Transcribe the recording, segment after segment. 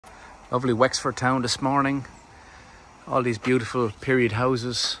Lovely Wexford town this morning. All these beautiful period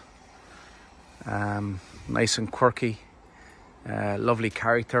houses. Nice and quirky. Lovely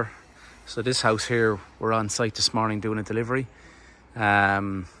character. So this house here, we're on site this morning doing a delivery.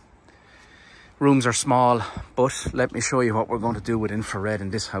 Rooms are small, but let me show you what we're going to do with infrared in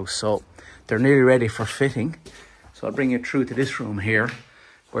this house. So they're nearly ready for fitting. So I'll bring you through to this room here,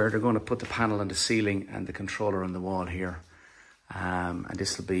 where they're going to put the panel on the ceiling and the controller on the wall here. And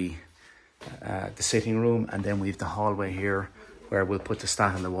this will be the sitting room, and then we have the hallway here where we'll put the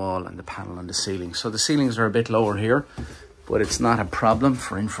stat on the wall and the panel on the ceiling. So the ceilings are a bit lower here, but it's not a problem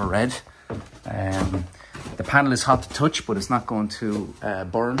for infrared. The panel is hot to touch, but it's not going to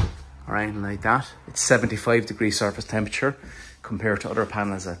burn or anything like that. It's 75 degrees surface temperature compared to other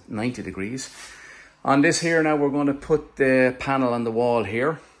panels at 90 degrees. On this here now, we're going to put the panel on the wall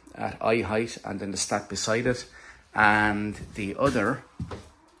here at eye height, and then the stat beside it, and the other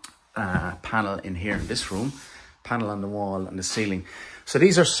panel in here in this room, panel on the wall and the ceiling. So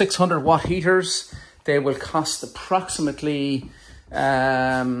these are 600 watt heaters. They will cost approximately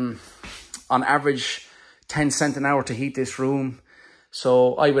on average 10 cents an hour to heat this room.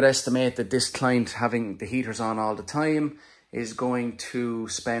 So I would estimate that this client, having the heaters on all the time, is going to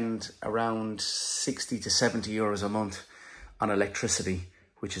spend around 60 to 70 euros a month on electricity,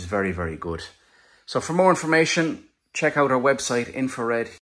 which is very, very good. So for more information, check out our website, Infrared.